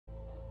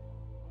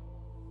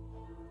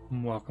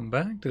Welcome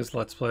back to this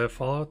Let's Play of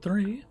Fallout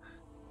 3.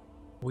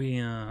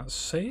 We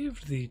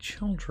saved the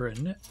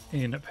children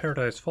in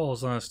Paradise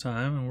Falls last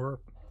time, and we're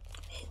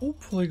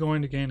hopefully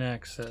going to gain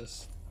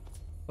access.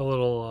 A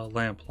little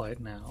lamplight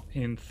now,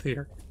 in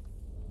theory.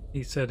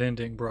 He said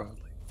ending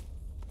broadly.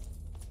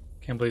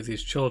 Can't believe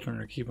these children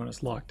are keeping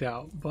us locked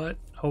out, but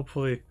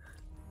hopefully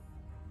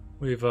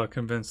we've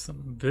convinced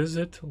them.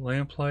 Visit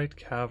Lamplight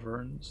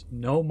Caverns.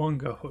 No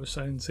Mungos.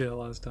 I didn't see that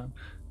last time.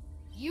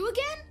 You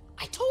again?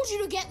 I told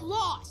you to get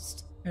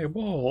lost! Hey,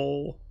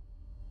 whoa.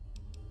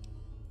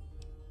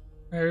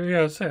 Hey,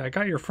 yeah, say, I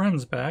got your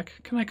friends back.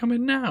 Can I come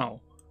in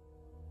now?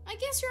 I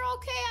guess you're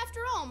okay after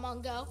all,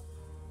 Mungo.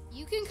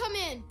 You can come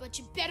in, but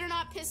you better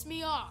not piss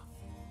me off.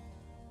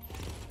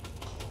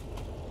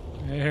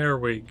 There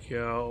we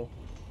go.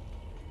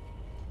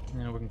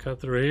 Now we can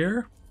cut through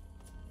here.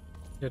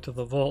 Get to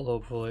the vault,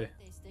 hopefully.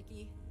 Hey,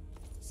 Sticky.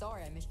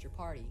 Sorry I missed your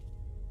party.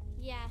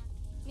 Yeah,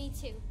 me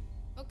too.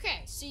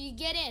 Okay, so you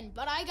get in,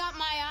 but I got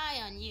my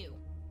eye on you.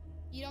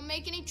 You don't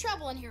make any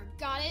trouble in here,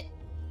 got it?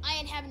 I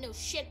ain't having no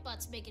shit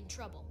butts making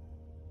trouble.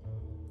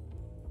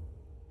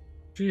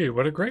 Gee,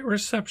 what a great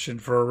reception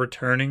for a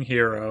returning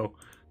hero.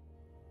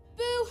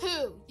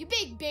 Boo-hoo, you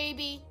big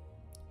baby.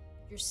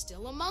 You're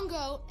still a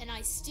Mungo, and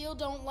I still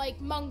don't like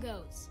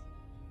Mungos.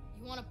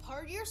 You want to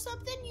party or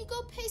something? You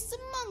go pay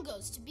some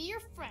Mungos to be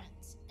your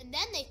friends, and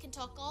then they can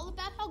talk all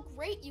about how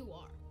great you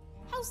are.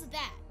 How's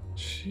that?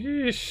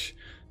 Sheesh.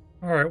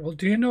 Alright, well,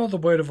 do you know the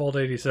way to Vault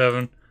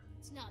 87?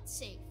 It's not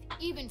safe,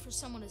 even for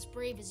someone as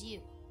brave as you.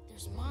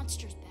 There's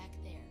monsters back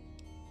there.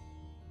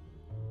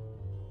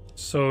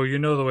 So you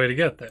know the way to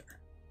get there?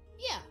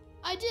 Yeah,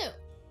 I do.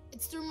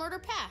 It's through Murder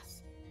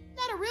Pass.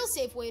 Not a real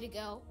safe way to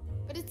go,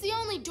 but it's the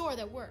only door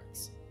that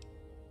works.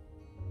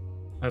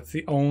 That's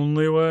the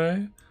only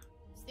way?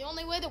 It's the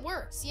only way that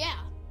works, yeah.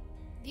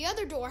 The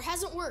other door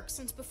hasn't worked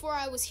since before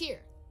I was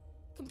here.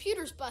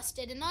 Computer's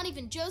busted and not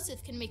even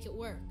Joseph can make it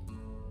work.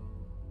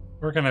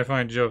 Where can I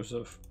find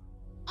Joseph?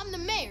 I'm the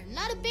mayor,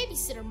 not a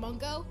babysitter,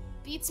 Mungo.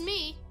 Beats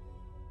me.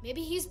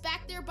 Maybe he's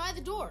back there by the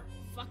door.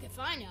 Fuck if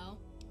I know.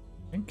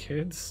 And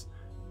kids.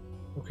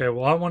 Okay,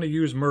 well, I want to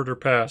use Murder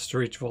Pass to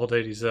reach Vault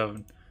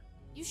 87.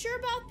 You sure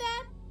about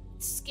that?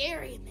 It's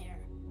scary in there.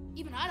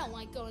 Even I don't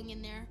like going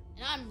in there,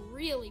 and I'm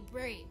really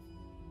brave.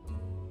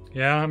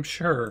 Yeah, I'm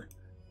sure.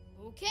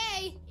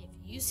 Okay, if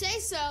you say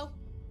so.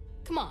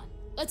 Come on,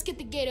 let's get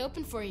the gate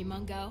open for you,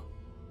 Mungo.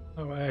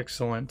 Oh,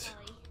 excellent.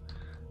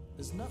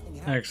 There's nothing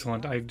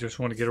Excellent. I just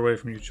want to get away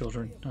from you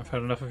children. I've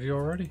had enough of you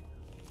already.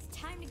 It's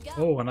time to go.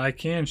 Oh, and I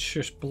can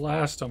just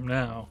blast them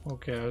now.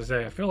 Okay, I was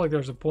saying, I feel like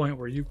there's a point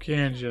where you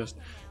can just...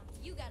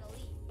 You gotta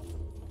leave.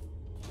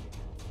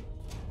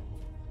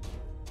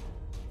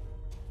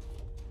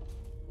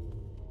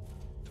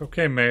 It's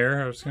okay,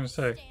 Mayor. I was going to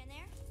say. Stand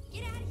there.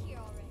 Get out of here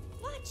already.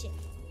 Watch it.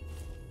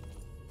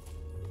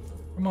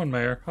 Come on,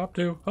 Mayor. Hop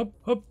two. Hop,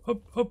 hop,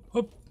 hop, hop,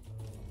 hop.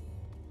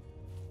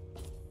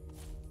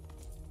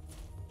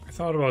 I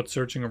thought about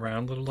searching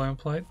around Little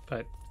Lamplight,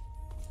 but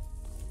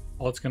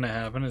all that's going to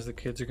happen is the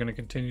kids are going to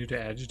continue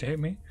to agitate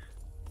me.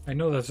 I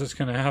know that's just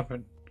going to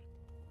happen.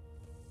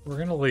 We're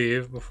going to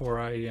leave before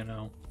I, you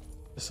know,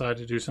 decide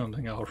to do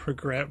something I'll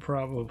regret,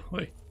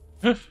 probably.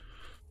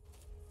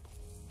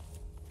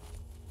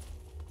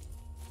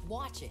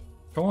 Watch it.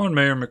 Come on,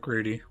 Mayor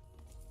McCready.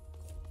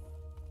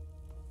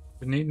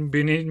 Been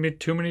eating me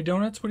too many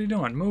donuts? What are you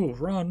doing?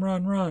 Move. Run,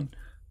 run, run.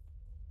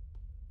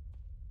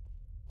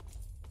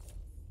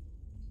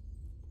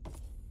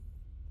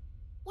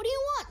 What do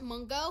you want,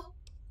 Mungo?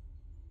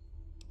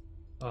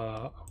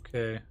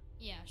 Okay.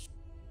 Yeah.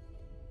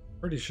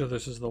 Pretty sure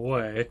this is the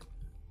way.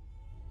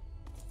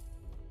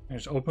 Can I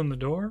just open the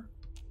door?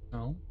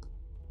 No.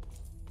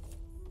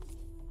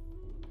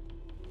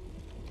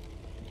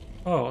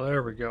 Oh,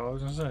 there we go. I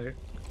was gonna say,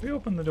 can we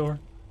open the door?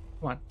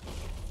 Come on.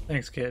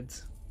 Thanks,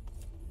 kids.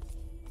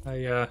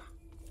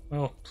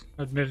 Well,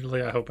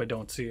 admittedly, I hope I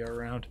don't see you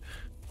around.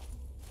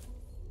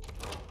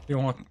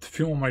 If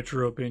you want my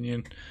true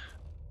opinion.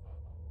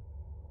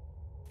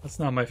 That's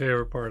not my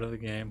favorite part of the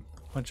game.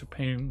 Bunch of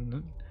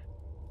pain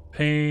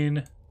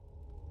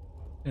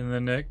in the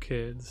neck,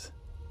 kids.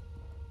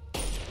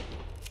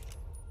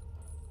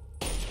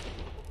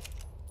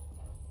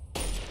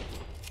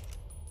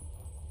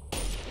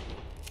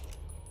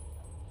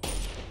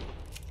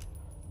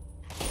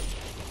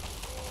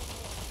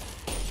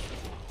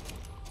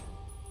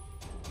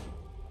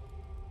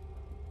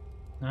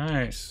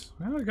 Nice.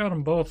 Well, I got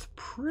them both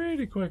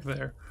pretty quick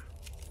there.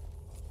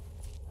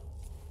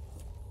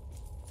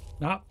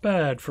 Not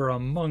bad for a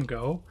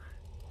Mungo.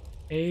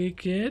 Hey,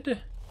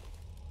 kid.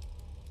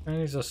 And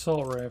he's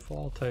assault rifle.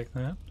 I'll take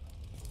that.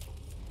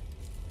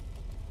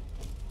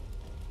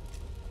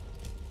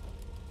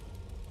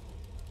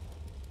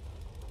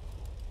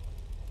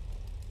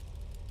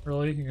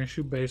 Really? You can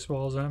shoot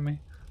baseballs at me?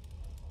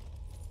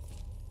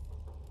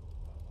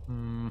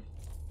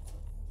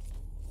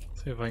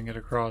 See if I can get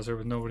across there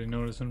with nobody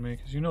noticing me,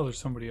 because you know there's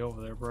somebody over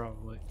there,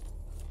 probably.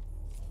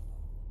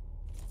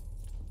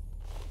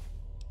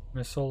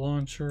 Missile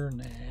launcher?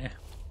 Nah.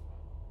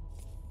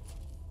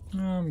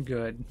 I'm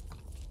good.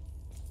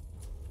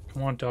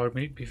 Come on, dog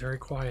meat. Be very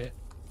quiet.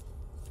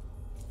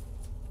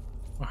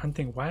 We're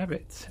hunting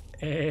wabbits.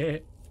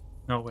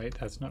 No, wait,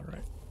 that's not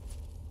right.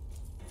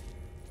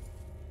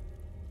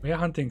 We're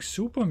hunting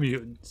super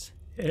mutants.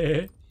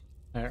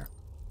 There.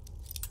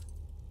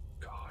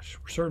 Gosh,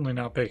 we're certainly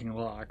not picking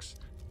locks.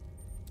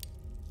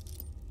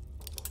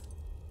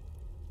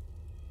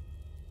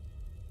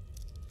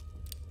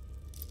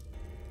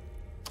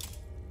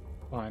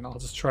 Fine, I'll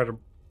just try to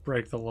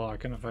break the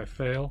lock, and if I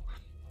fail,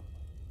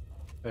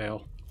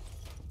 fail.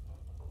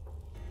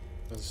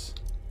 Because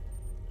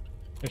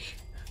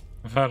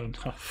I've had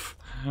enough.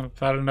 I've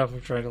had enough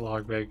of trying to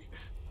log big.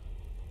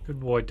 Good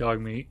boy, dog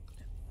meat.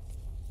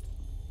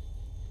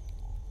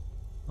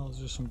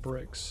 Those are some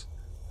bricks.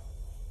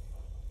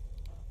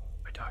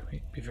 My dog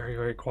meat, be very,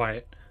 very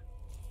quiet.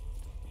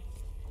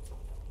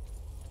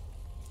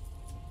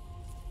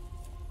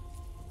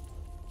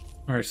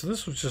 Alright, so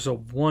this was just a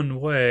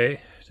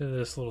one-way to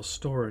this little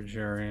storage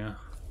area.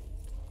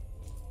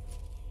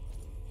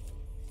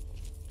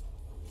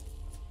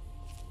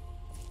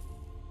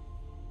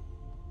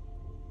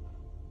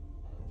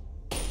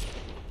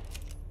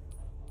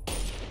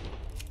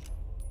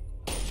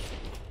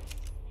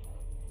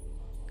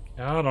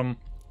 Got him.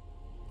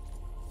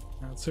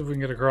 Let's see if we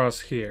can get across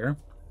here.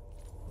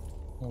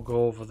 We'll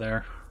go over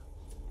there.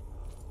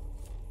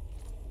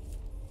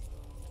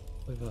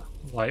 The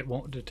light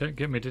won't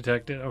get me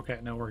detected. Okay,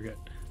 now we're good.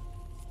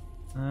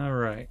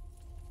 Alright.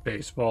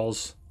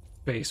 Baseballs.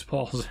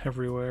 Baseballs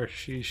everywhere.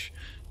 Sheesh.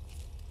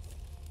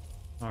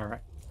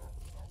 Alright.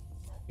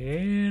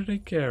 Very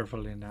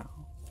carefully now.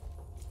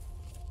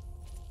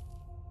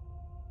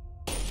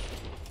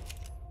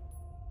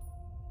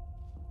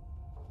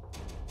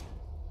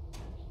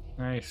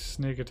 Nice.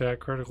 Sneak attack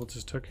critical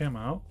just took him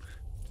out.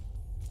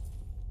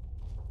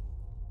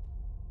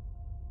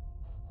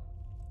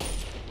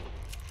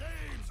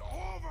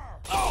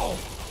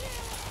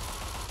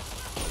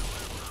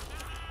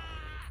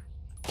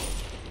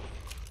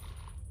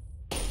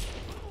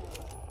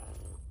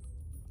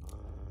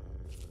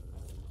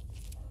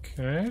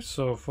 Okay,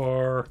 so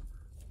far,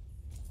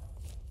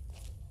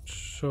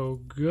 so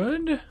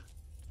good.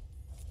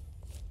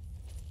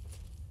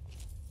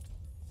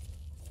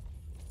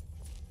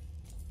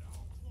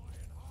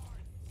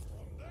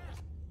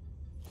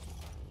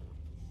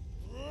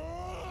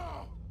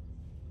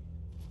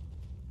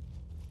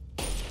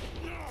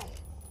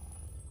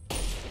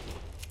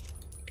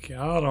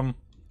 Got him.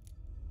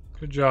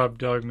 Good job,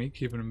 dog meat,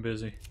 keeping him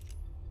busy.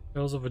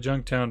 Tales of a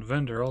Junktown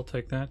vendor, I'll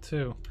take that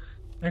too.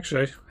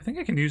 Actually, I think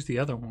I can use the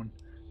other one.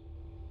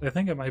 I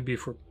think it might be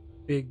for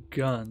big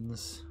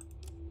guns.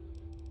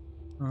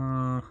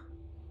 Tales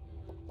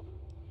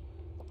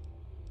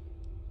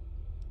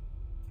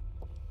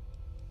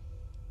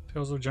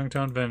of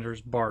Junktown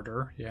vendors,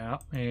 barter, yeah,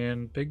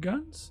 and big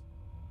guns.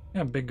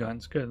 Yeah, big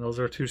guns, good. Those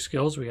are two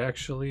skills we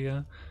actually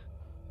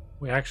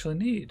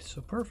need.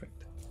 So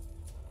perfect.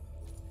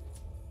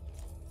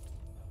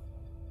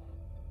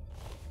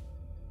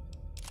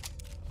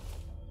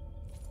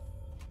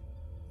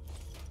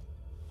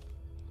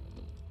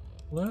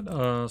 Let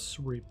us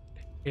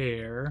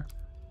repair.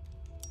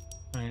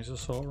 I use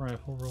assault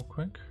rifle real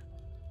quick.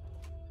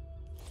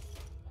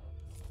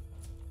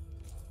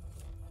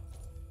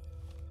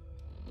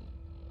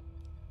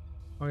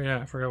 Oh yeah,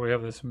 I forgot we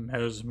have this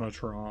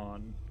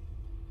Mesmatron.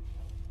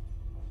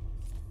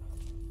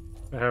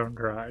 I haven't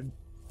tried.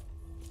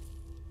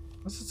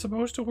 What's it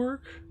supposed to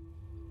work?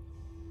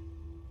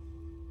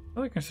 I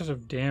feel like instead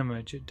of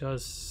damage, it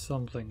does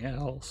something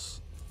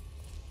else.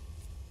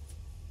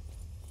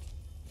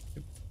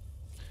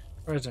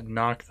 Tries to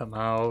knock them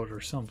out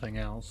or something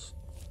else.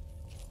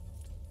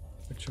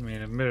 Which, I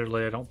mean,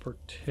 admittedly, I don't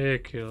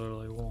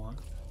particularly want.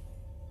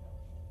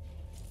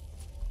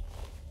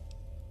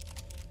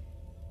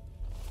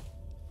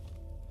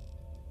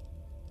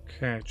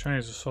 Okay,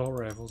 Chinese assault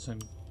rifles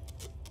in.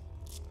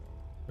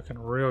 Looking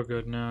real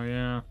good now,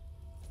 yeah.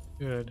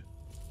 Good.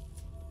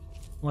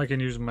 I'm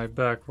liking using my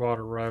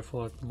backwater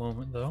rifle at the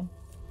moment, though.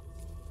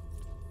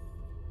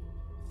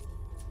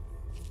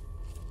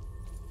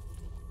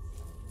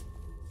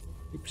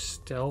 Keep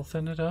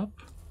stealthing it up.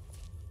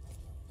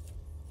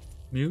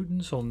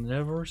 Mutants will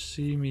never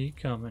see me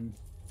coming.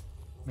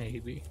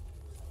 Maybe.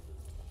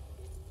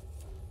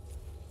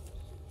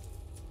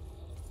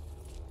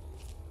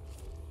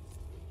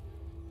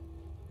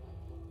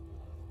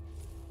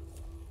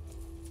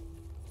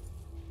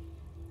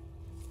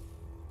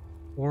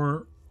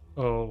 Or,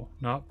 oh,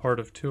 not part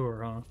of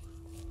tour, huh?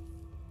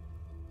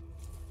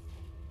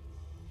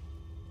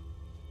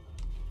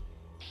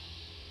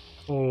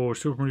 Oh,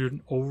 Super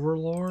Mutant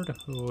Overlord?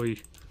 Oy.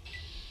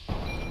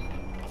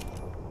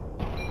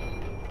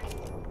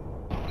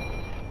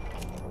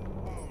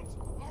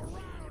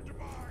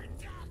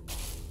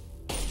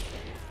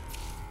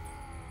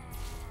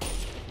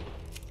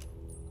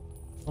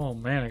 Oh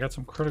man, I got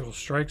some critical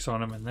strikes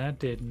on him and that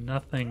did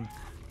nothing.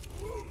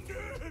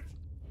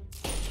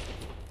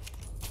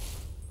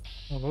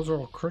 Oh, those are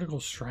all critical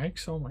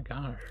strikes? Oh my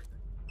gosh.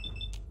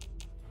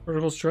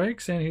 Vertical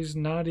strikes, and he's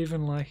not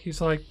even like, he's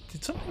like,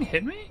 did something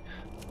hit me?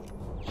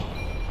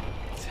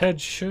 His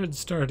head should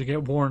start to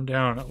get worn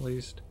down at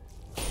least.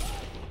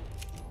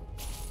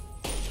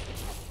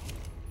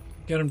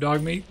 Get him,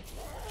 dog meat.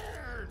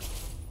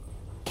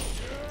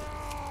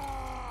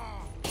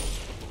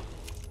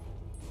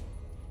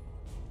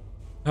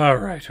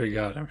 Alright, we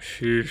got him.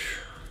 Sheesh.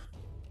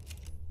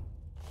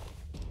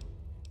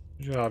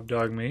 Good job,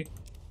 dog meat.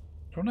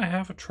 Don't I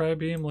have a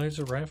tri-beam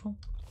laser rifle?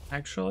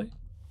 Actually?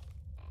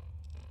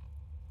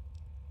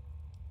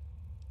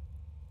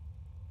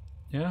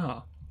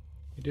 Yeah,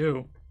 you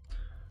do.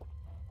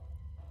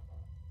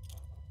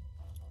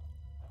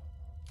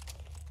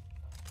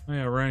 Oh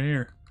yeah, right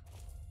here.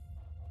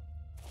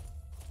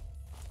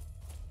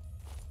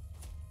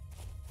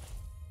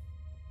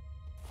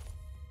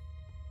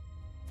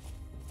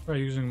 Try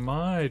using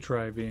my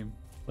tri-beam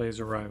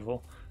laser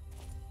rifle.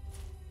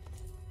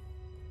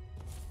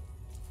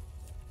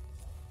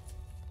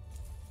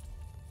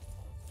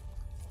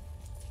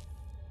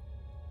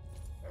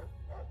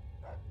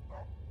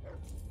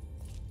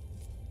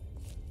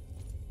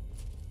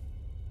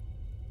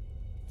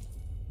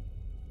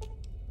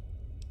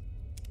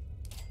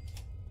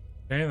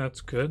 Okay,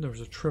 that's good. There was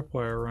a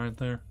tripwire right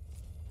there.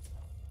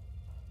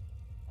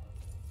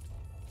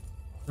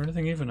 Is there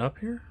anything even up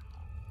here?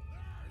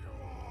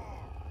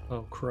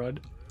 Oh, crud.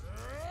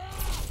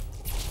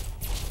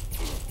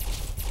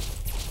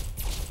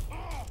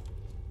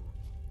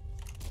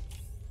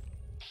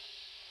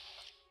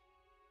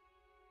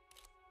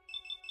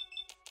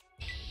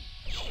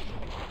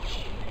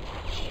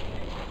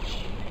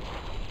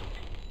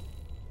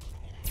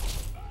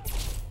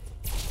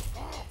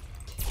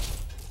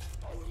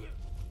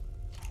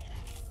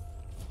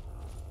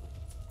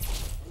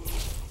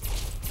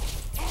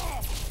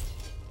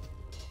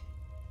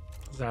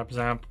 Zap,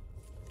 zap.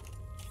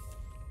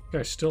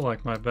 I still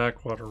like my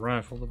backwater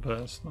rifle the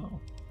best, though.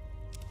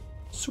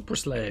 Super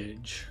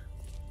Sledge.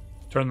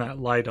 Turn that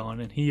light on,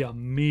 and he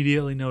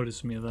immediately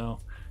noticed me, though.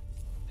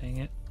 Dang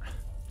it.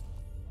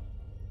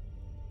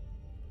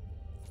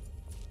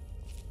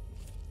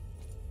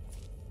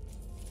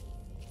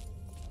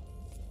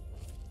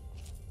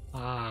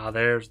 Ah,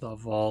 there's the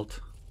vault.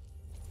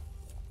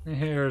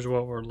 Here's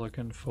what we're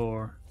looking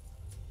for.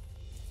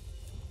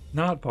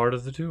 Not part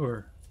of the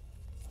tour.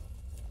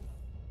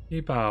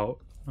 Keep out.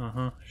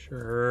 Uh-huh,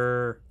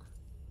 sure.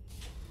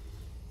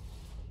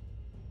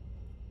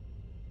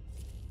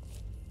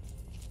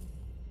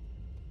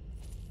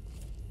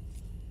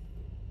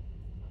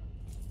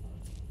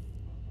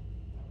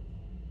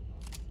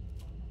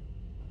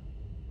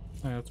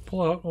 Alright, let's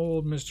pull out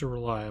old Mr.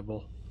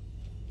 Reliable.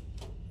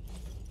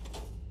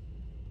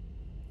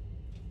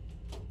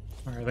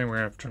 Alright, I think we're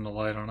gonna have to turn the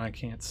light on. I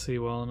can't see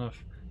well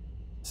enough.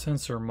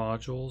 Sensor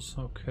modules,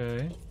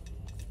 okay.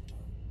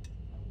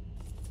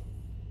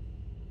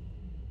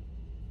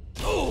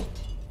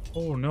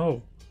 Oh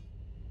no.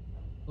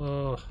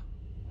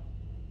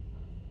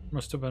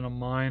 Must have been a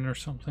mine or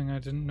something. I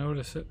didn't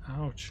notice it.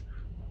 Ouch.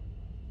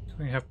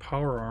 We have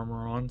power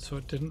armor on, so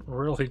it didn't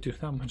really do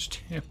that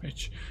much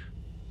damage.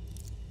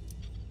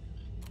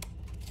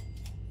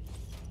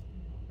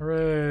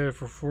 Hooray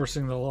for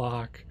forcing the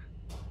lock.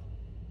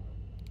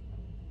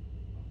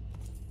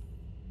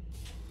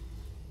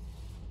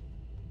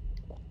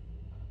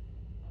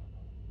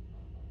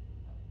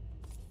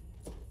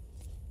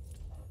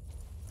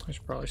 I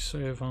should probably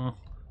save, huh?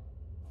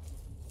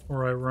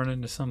 Or I run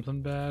into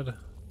something bad.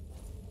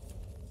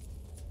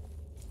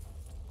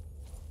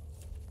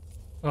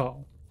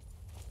 Oh.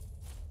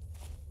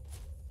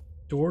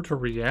 Door to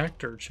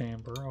reactor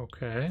chamber,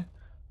 okay.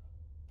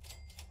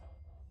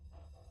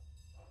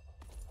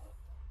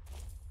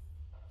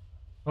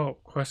 Oh,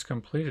 quest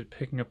completed,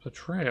 picking up the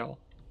trail.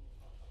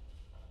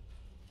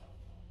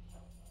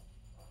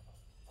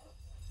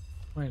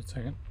 Wait a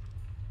second.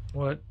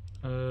 What?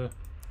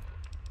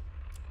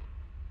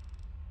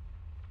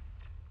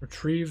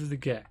 Retrieve the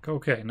G.E.C.K.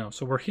 Okay, no,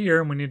 so we're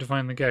here and we need to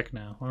find the G.E.C.K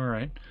now.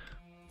 Alright.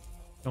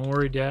 Don't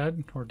worry,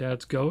 Dad, or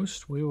Dad's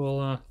ghost. We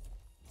will,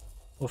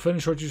 we'll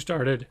finish what you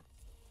started.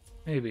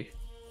 Maybe.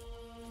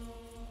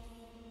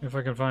 If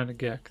I can find a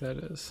G.E.C.K, that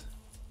is.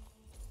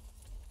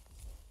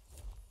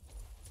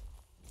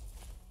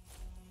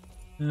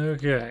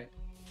 Okay.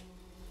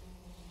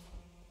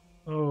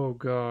 Oh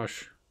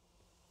gosh.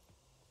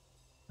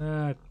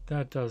 This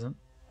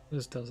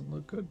doesn't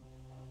look good.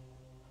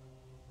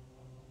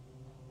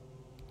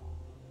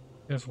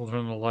 Guess we'll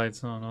turn the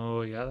lights on.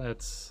 Oh yeah,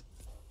 that's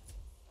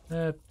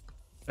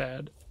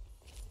bad.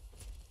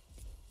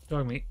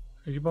 Dog meat,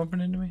 are you bumping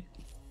into me?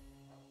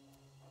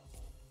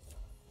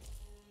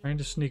 Trying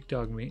to sneak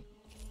dog meat.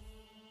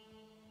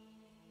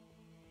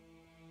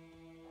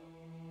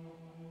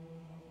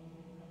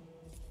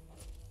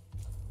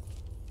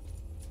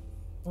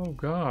 Oh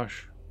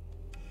gosh.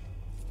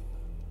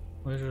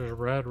 These are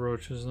rad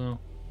roaches though.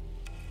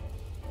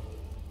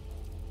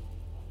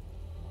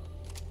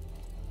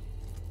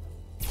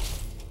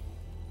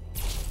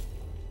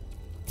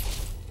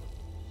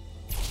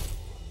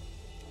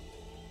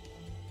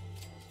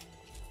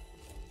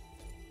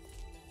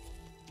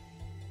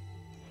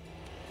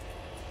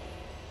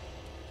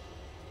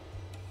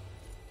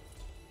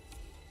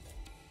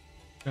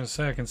 gonna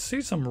say I can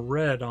see some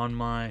red on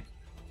my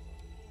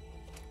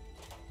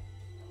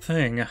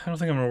thing. I don't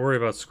think I'm gonna worry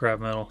about scrap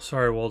metal.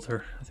 Sorry,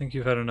 Walter. I think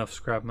you've had enough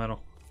scrap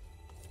metal.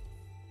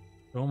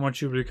 Don't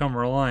want you to become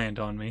reliant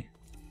on me.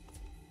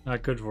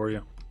 Not good for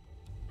you.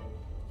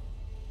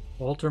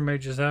 Walter may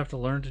just have to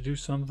learn to do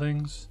some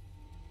things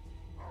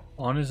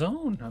on his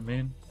own. I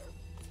mean,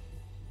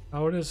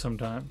 how it is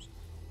sometimes.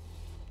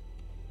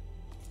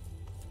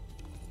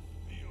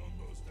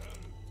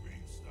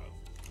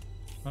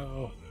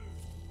 Uh-oh.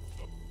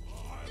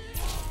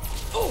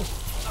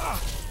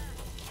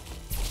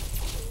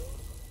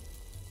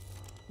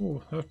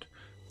 Ooh, that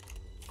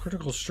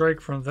critical strike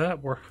from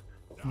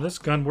this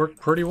gun worked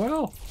pretty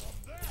well.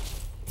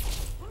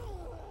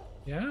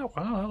 Yeah,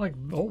 wow,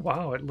 oh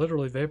wow, it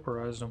literally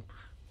vaporized him.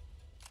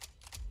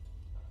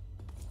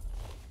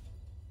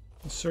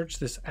 Let's search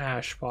this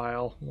ash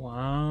pile.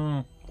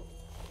 Wow.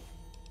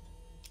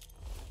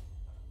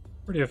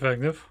 Pretty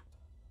effective.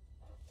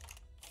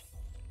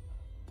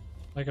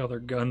 Like how their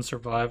gun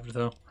survived,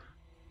 though.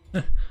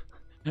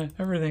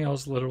 Everything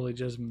else literally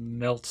just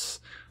melts.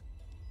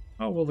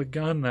 Oh, well, the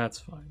gun, that's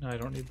fine. I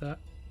don't need that.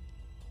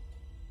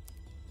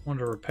 I want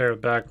to repair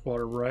the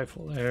backwater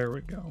rifle. There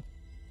we go.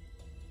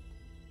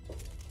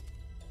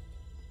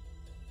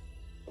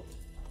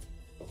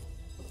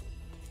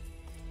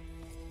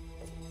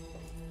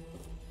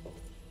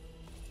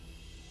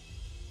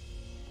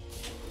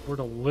 We're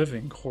to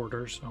living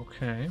quarters.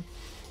 Okay.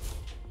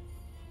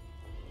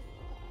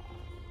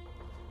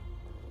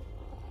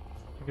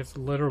 It's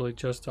literally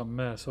just a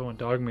mess. Oh, and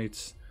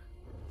Dogmeat's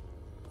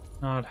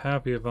not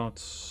happy about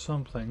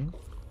something.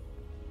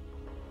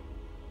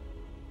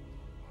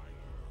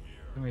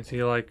 That means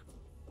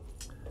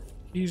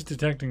he's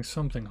detecting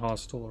something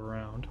hostile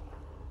around.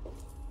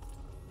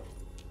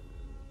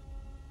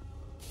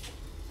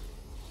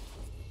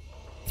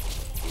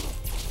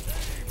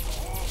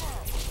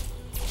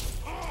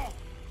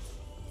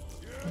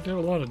 It did a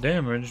lot of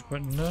damage,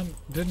 but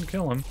didn't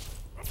kill him.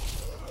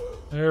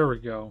 There we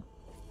go.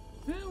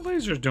 Yeah,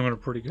 laser's doing a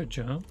pretty good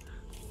job.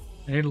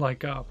 I need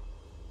like a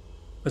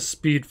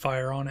speed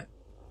fire on it.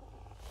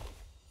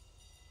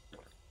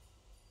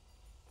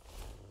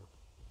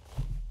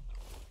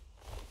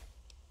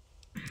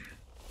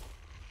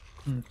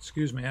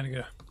 Excuse me, I had to get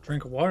a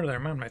drink of water there.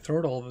 Man, my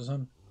throat all of a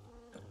sudden.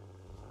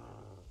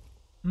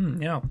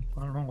 Yeah,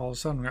 I don't know. All of a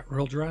sudden, got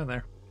real dry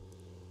there.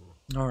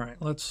 All right,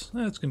 let's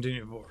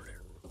continue forward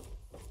here.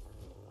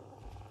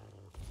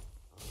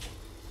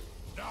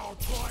 Now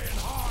try and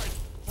hide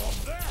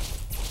from there.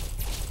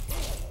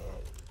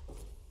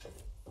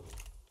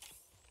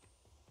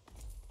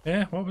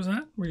 Yeah, what was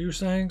that? Were you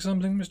saying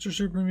something, Mr.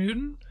 Super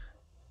Mutant?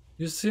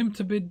 You seem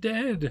to be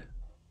dead.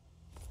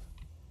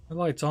 The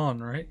light's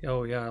on, right?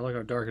 Oh yeah, I like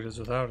how dark it is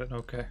without it.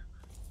 Okay.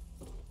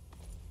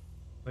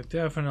 I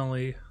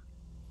definitely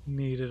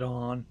need it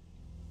on.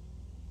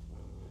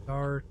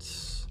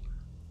 Darts.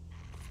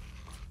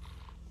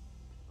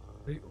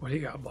 What do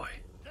you got, boy?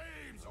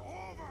 Game's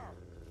over.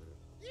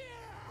 Yeah.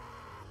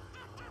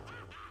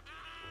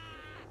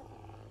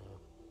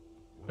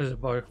 What is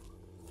it, boy?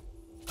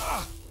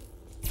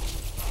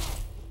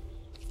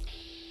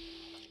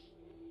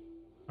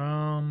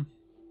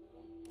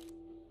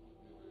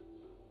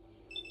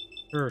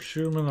 Sure,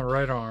 shoot him in the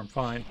right arm,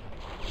 fine.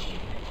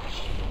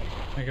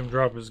 Make him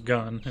drop his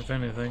gun, if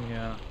anything,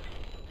 yeah.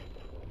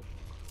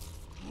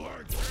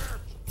 Like that.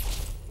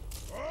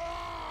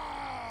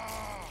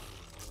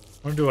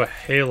 I'm gonna do a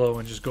halo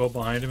and just go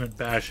behind him and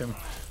bash him.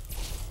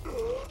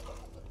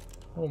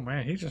 Oh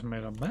man, he just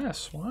made a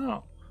mess,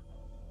 wow.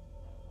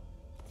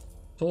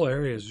 This whole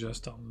area is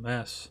just a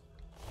mess.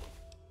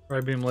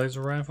 Right beam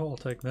laser rifle, I'll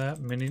take that.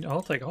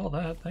 I'll take all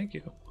that, thank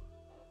you.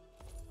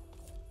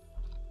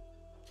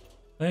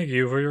 Thank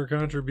you for your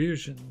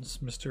contributions,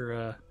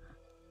 Mr.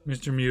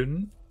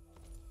 Mutant.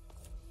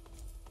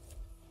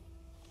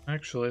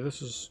 Actually,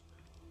 this is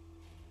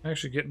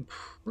actually getting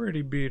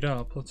pretty beat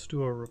up. Let's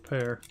do a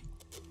repair.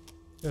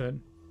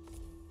 Good.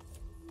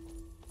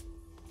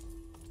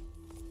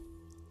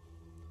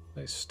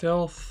 Okay,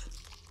 stealth.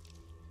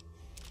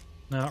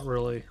 Not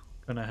really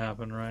gonna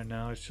happen right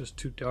now. It's just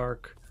too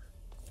dark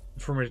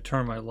for me to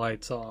turn my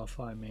lights off.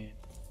 I mean,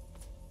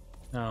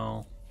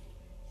 no.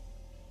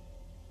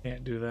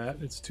 Can't do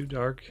that. It's too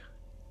dark.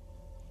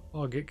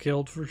 I'll get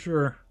killed for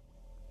sure.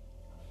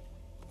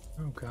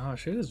 Oh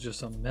gosh, it is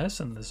just a mess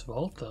in this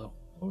vault, though.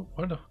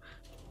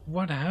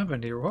 What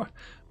happened here? What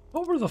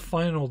were the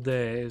final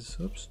days?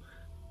 Oops.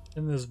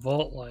 In this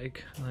vault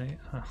like?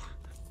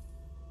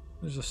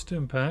 There's a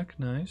stim pack.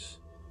 Nice.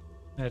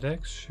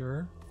 Med-X,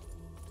 sure.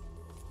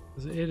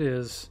 It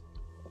is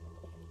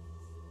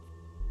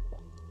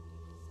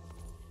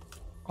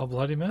a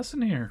bloody mess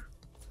in here.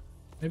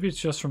 Maybe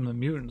it's just from the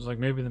mutants. Like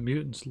maybe the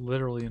mutants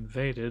literally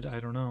invaded. I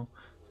don't know.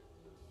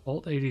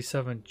 Vault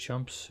 87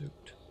 jumpsuit.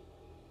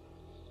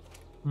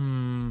 I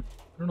don't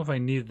know if I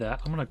need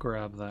that. I'm gonna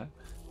grab that.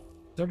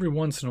 Every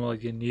once in a while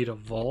you need a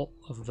vault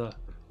of a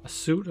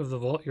suit of the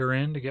vault you're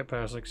in to get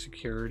past like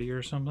security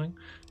or something.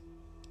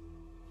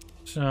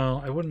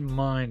 So I wouldn't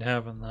mind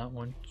having that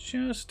one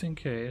just in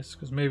case,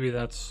 because maybe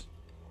I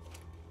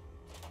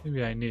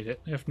need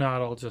it. If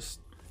not, I'll just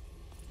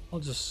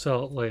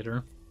sell it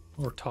later.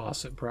 Or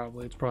toss it,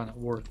 probably. It's probably not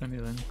worth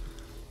anything.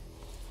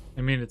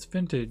 I mean, it's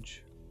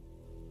vintage.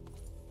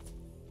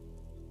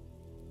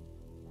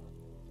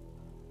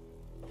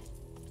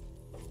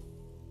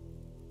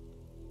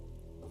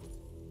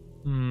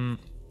 Oh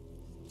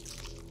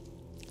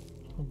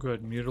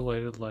good,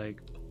 mutilated leg.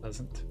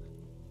 Pleasant.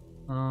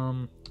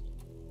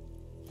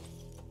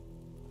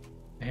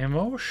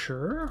 Ammo,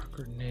 sure.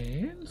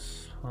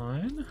 Grenades,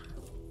 fine.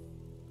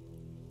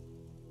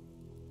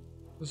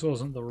 This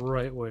wasn't the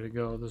right way to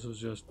go. This was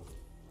just...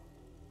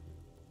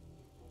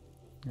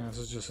 Yeah, this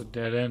is just a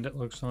dead end, it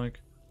looks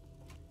like.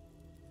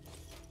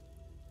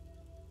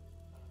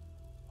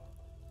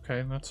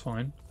 Okay, that's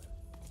fine.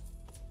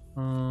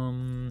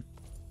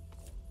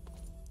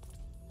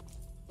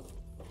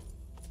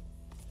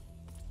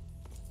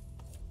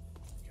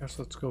 Guess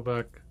let's go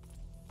back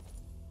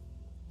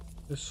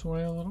this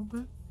way a little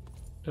bit.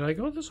 Did I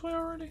go this way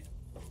already?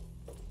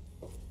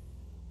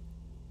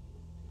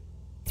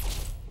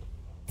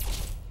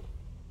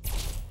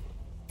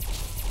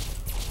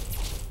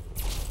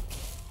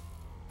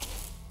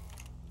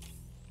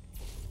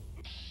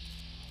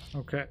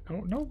 Okay.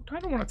 Oh, no, I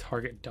don't want to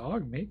target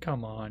dog meat.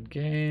 Come on,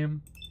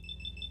 game.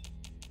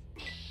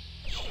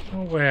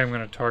 No way I'm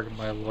going to target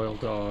my loyal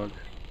dog.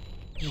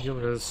 I'm gonna give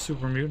it a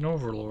super mutant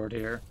overlord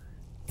here.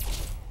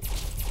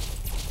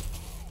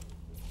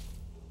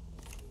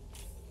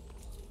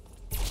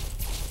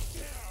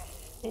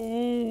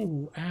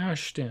 Oh,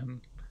 ashed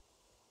him.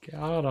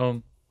 Got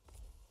him.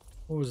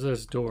 What was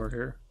this door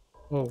here?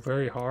 Oh,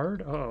 very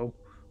hard? Uh-oh.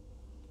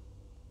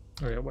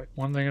 Okay, wait.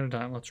 One thing at a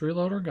time. Let's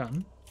reload our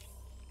gun.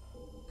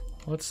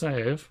 Let's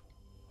save.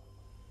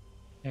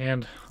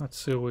 And let's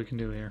see what we can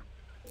do here.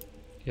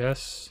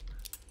 Yes.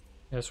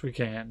 Yes, we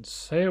can.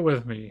 Say it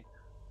with me.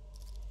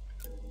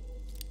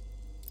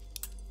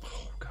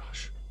 Oh,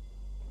 gosh.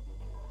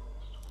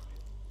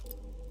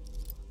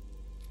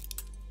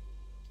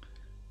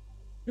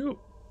 Ooh.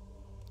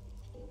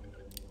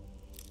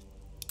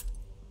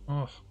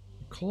 Oh,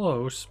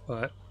 close,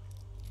 but...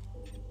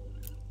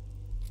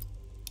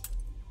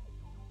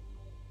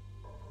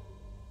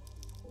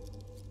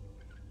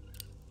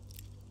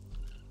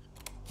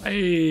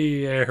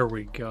 Hey, there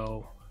we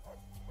go.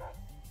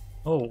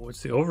 Oh,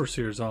 it's the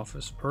Overseer's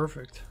office.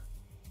 Perfect.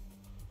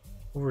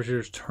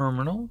 Overseer's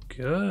terminal.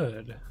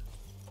 Good.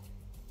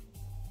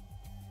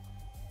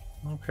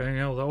 Okay,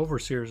 now the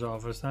Overseer's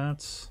office.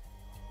 That's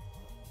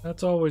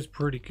always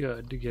pretty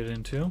good to get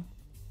into.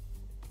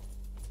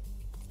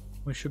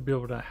 We should be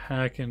able to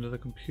hack into the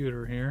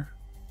computer here.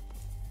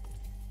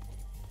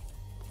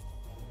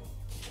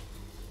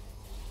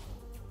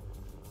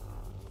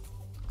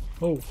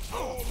 Oh.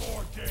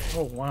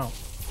 Oh, wow.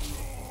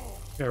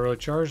 Guy really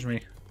charged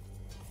me.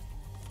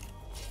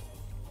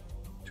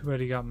 Too bad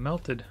he got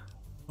melted.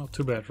 Well,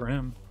 too bad for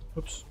him.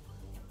 Oops.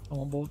 I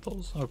want both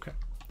those. Okay.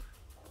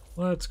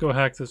 Let's go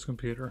hack this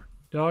computer.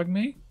 Dog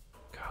me?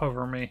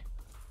 Cover me.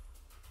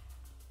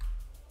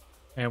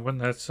 And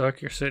wouldn't that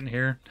suck? You're sitting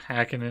here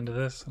hacking into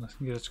this and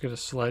you just get a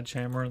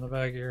sledgehammer in the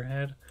back of your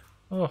head.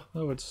 Oh,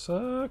 that would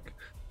suck.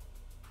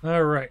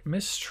 Alright,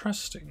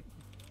 mistrusting.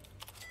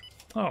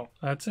 Oh,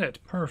 that's it.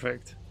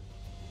 Perfect.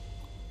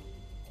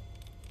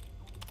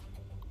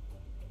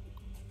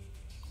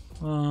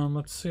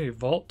 Let's see.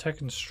 Vault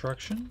Tech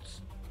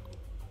Instructions.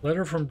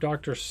 Letter from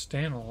Dr.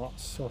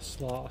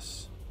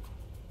 Stanislaus.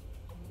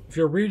 If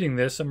you're reading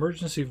this,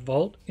 emergency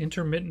vault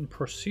intermittent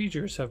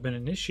procedures have been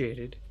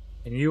initiated,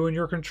 and you and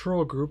your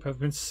control group have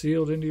been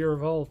sealed into your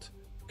vault.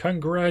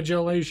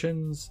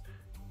 Congratulations!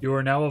 You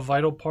are now a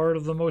vital part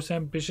of the most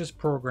ambitious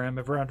program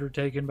ever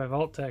undertaken by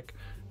Vault-Tec.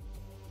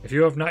 If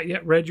you have not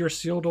yet read your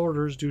sealed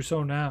orders, do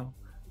so now.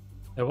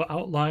 They will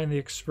outline the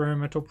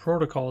experimental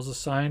protocols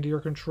assigned to your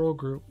control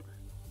group.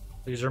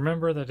 Please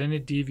remember that any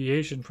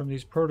deviation from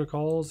these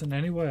protocols in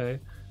any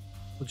way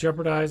will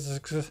jeopardize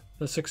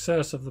the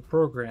success of the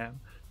program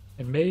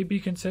and may be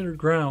considered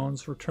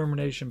grounds for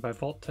termination by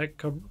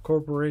Vault-Tec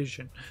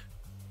Corporation.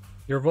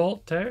 Your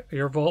vault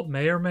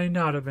may or may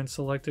not have been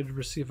selected to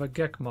receive a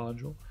G.E.C.K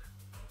module.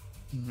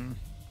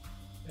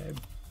 Okay.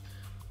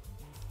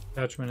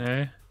 Attachment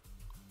A.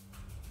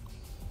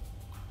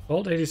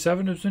 Vault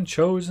 87 has been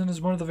chosen as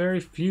one of the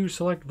very few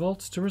select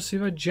vaults to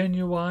receive a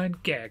genuine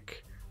G.E.C.K.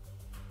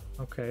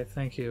 Okay,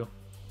 thank you.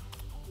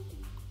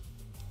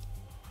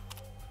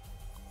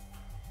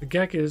 The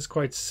G.E.C.K is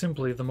quite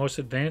simply the most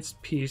advanced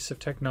piece of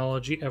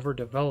technology ever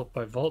developed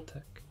by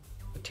Vault-Tec.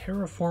 A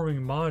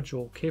terraforming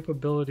module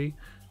capability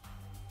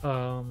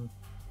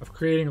of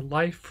creating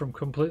life from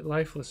complete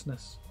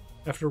lifelessness.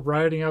 After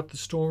riding out the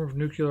storm of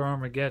nuclear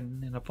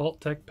Armageddon in a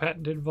Vault-Tec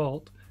patented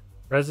vault,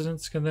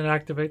 residents can then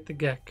activate the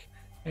G.E.C.K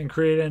and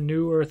create a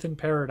new Earth in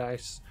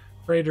paradise.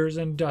 Craters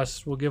and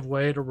dust will give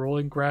way to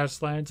rolling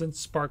grasslands and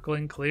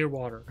sparkling clear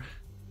water.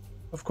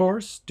 Of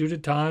course, due to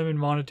time and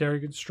monetary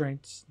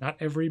constraints, not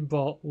every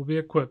vault will be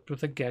equipped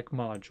with a G.E.C.K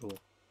module.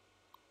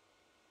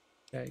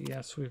 Okay,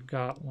 yes, we've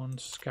got one.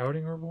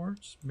 Scouting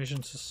rewards.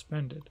 Mission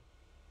suspended.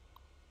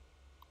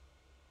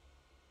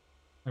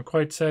 I'm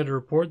quite sad to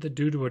report that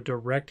due to a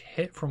direct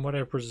hit from what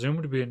I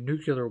presume to be a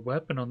nuclear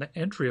weapon on the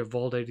entry of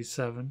Vault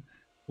 87,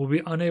 we'll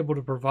be unable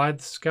to provide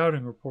the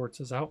scouting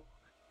reports as out.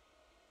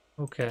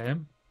 Okay.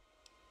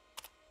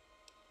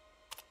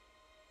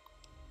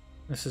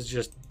 This is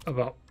just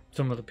about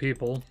some of the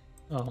people.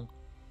 I don't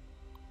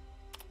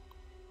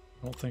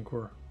think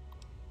we're...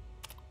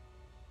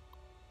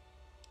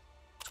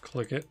 Let's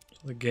click it.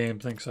 So the game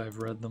thinks I've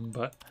read them,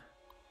 but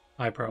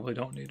I probably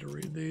don't need to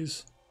read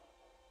these.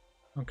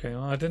 Okay,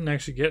 well, I didn't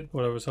actually get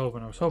what I was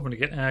hoping. I was hoping to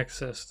get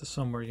access to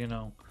somewhere, you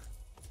know,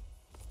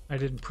 I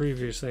didn't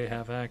previously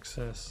have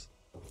access.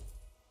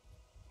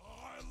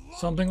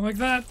 Something like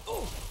that.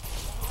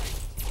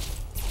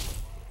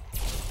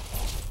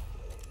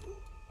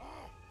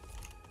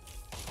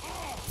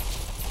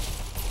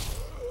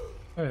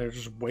 Hey, they're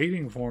just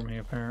waiting for me,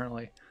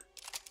 apparently.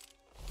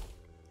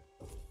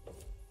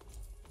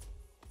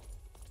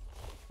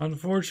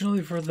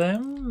 Unfortunately for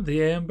them,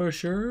 the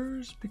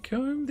ambushers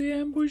become the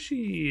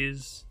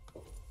ambushees.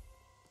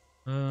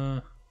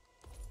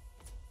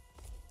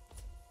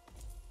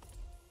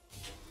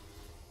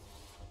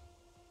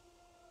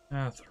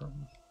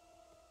 Bathroom.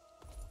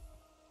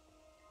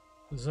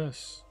 What is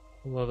this?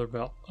 A leather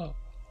belt. Oh.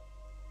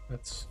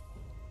 That's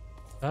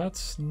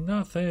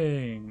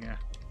nothing.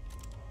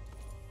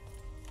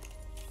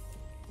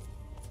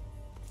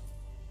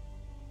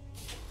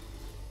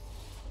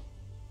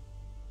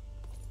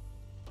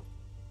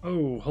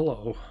 Oh,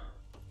 hello.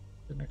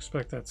 Didn't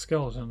expect that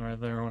skeleton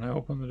right there when I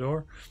opened the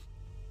door.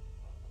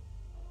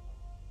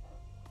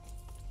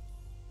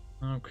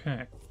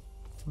 Okay.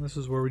 This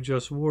is where we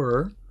just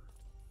were.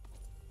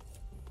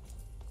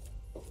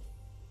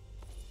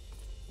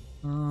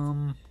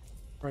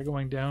 Try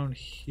going down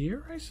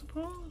here, I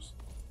suppose?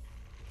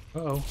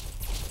 Uh-oh.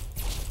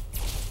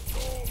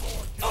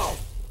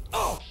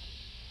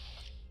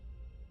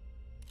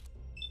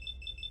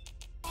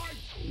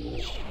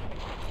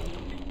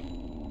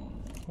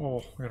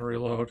 Oh, I gotta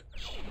reload.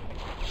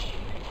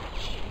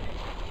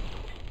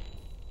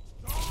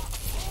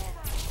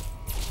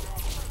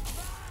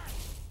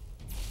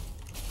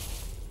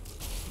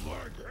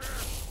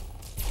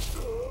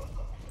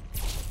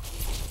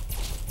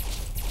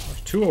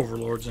 There's 2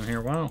 overlords in here,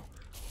 wow.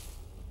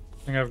 I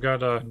think I've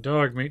got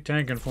dog meat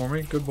tanking for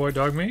me. Good boy,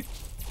 dog meat.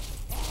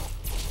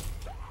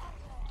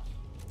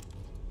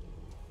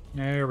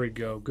 There we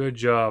go. Good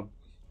job.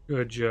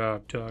 Good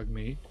job, dog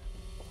meat.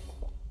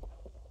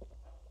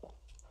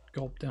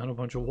 Gulp down a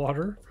bunch of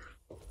water.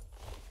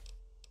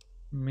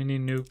 Mini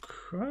nuke.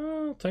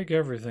 I'll take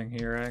everything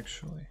here,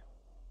 actually.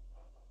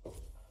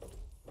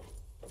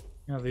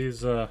 Yeah,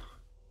 these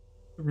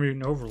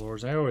mutant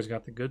overlords, they always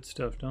got the good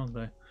stuff, don't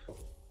they?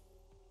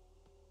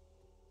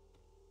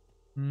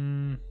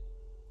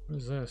 What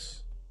is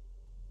this?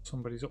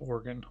 Somebody's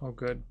organ. Oh,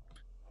 good.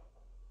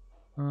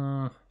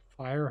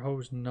 Fire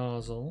hose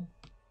nozzle.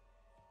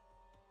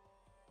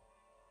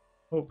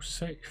 Oh,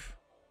 safe.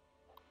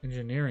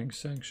 Engineering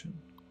section.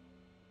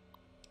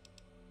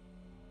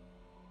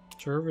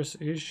 Service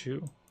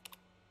issue.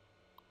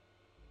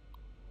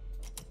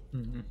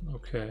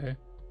 Okay.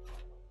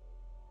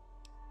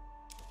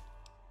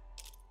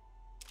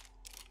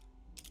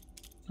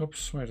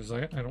 Oops, wait a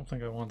second. I don't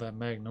think I want that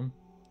Magnum.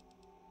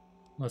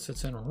 Unless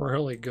it's in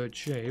really good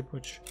shape,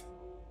 which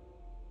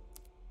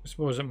I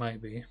suppose it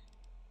might be.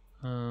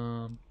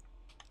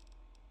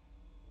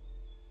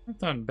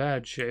 It's not in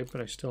bad shape,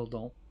 but I still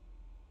don't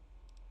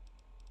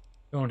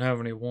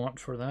have any want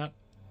for that.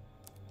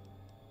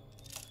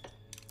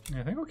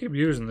 I think I'll keep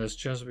using this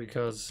just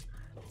because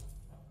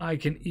I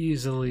can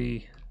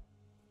easily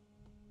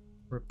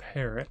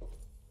repair it.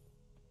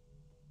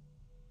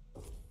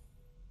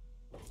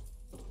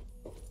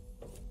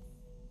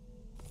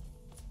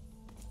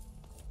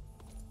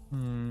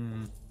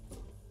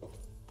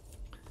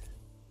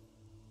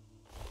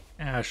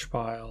 Ash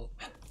pile.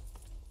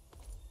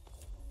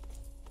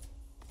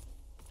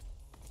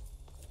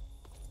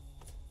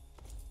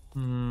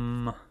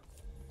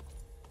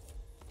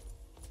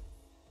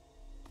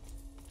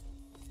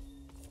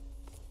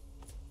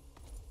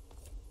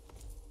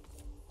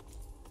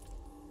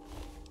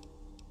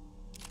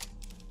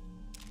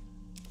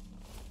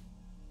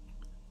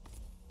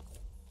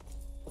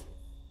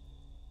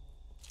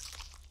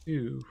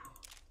 Ew.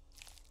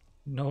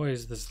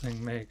 Noise this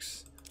thing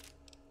makes.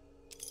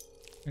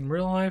 In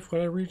real life,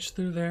 would I reach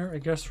through there? I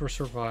guess for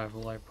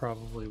survival I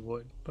probably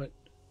would, but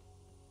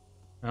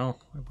well,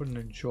 I wouldn't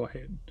enjoy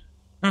it.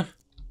 Huh.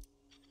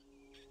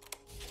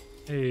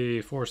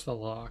 Hey, force the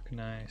lock,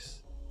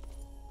 nice.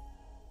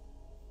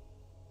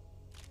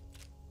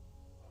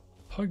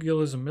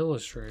 Pugilism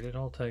illustrated,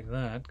 I'll take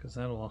that, because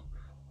that'll,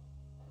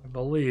 I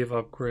believe,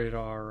 upgrade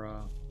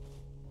our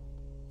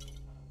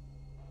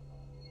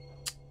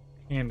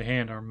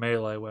hand-to-hand, our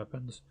melee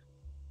weapons.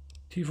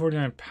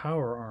 T49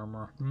 power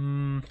armor.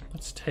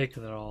 Let's take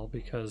that all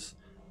because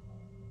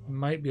I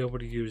might be able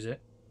to use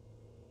it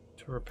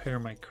to repair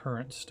my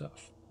current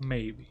stuff.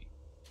 Maybe.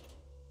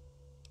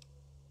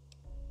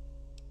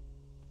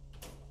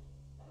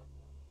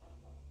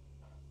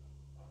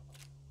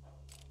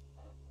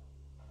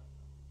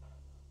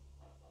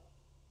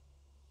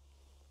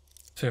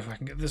 See if I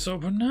can get this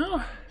open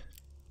now.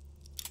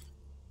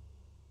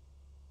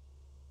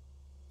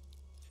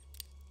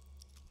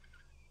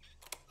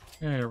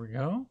 There we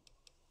go.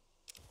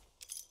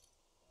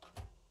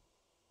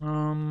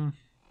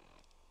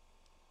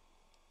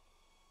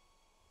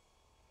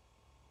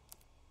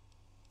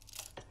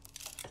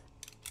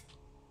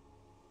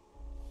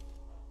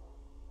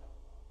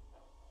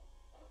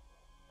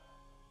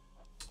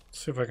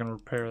 See if I can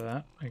repair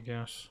that, I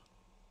guess.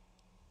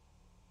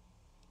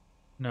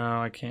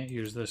 No, I can't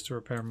use this to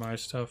repair my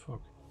stuff.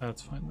 Okay,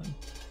 that's fine then.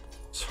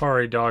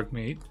 Sorry, dog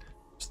meat.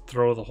 Just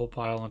throw the whole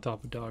pile on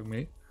top of dog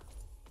meat.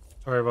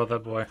 Sorry about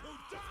that, boy.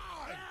 There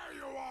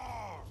you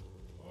are!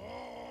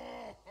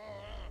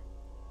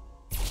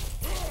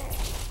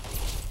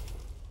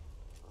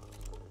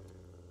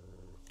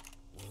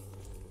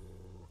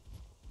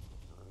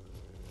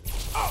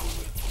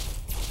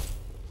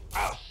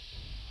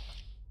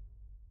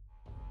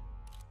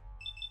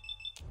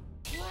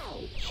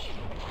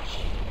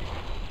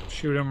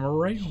 Shoot him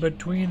right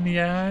between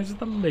the eyes of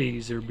the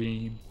laser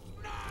beam.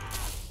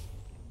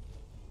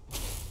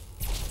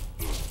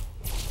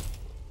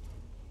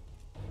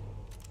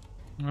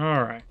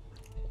 Alright.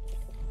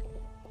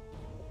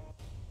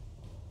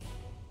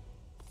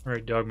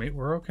 Alright, dog meat,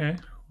 we're okay.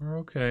 We're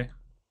okay.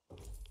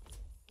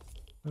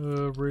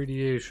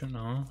 Radiation,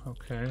 huh?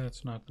 Okay,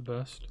 that's not the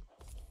best.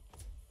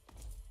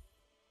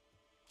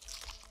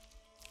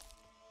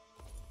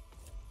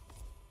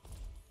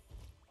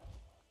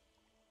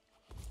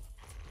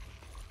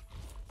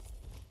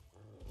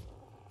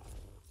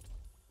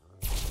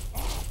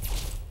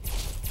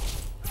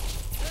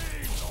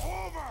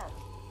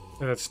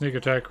 Yeah, that sneak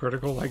attack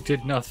critical, like,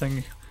 did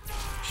nothing.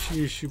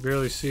 She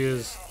barely see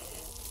his...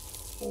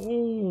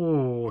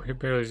 Oh, he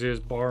barely see his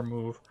bar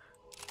move.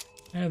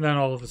 And then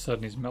all of a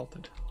sudden he's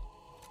melted.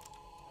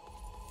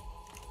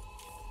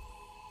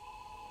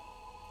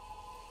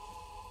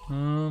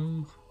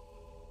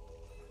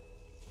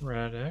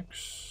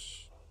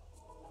 Radix.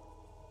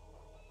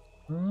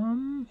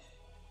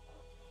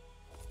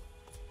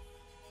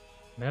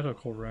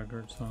 Medical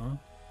records, huh?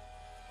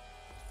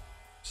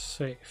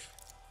 Safe.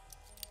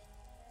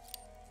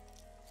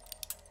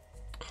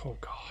 Oh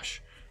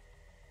gosh.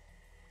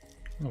 I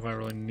don't know if I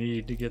really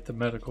need to get the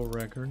medical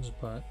records,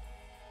 but...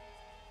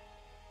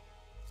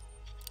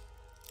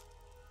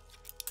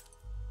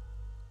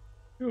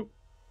 Oop.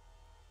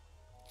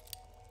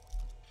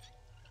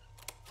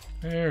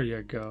 There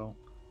you go.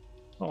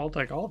 Oh, I'll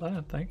take all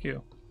that, thank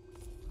you.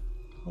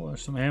 Oh,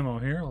 there's some ammo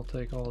here. I'll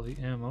take all the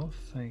ammo,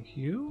 thank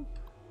you.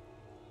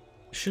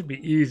 It should be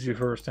easy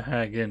for us to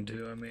hack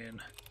into, I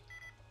mean...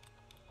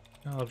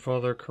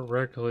 Godfather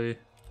correctly...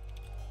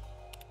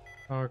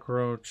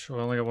 Cockroach. Oh,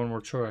 I only got one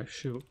more choice.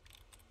 Shoot.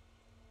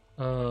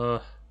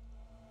 One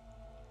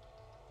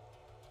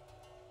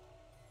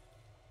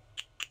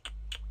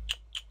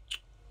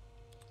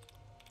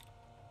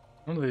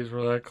of these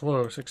were that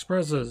close.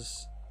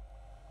 Expresses.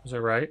 Was I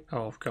right?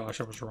 Oh gosh,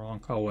 I was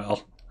wrong. Oh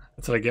well.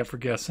 That's what I get for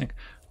guessing.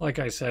 Like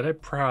I said, I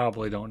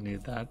probably don't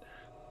need that.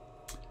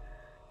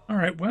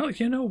 Alright, well,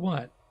 you know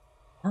what?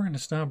 We're going to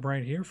stop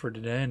right here for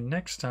today, and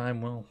next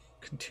time we'll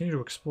continue to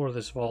explore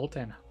this vault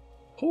and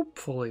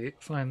hopefully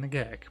find the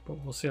G.E.C.K, but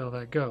we'll see how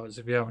that goes.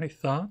 If you have any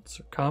thoughts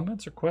or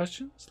comments or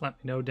questions, let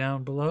me know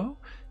down below.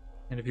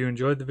 And if you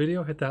enjoyed the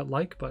video, hit that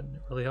like button.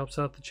 It really helps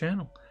out the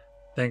channel.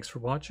 Thanks for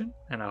watching,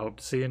 and I hope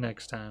to see you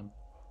next time.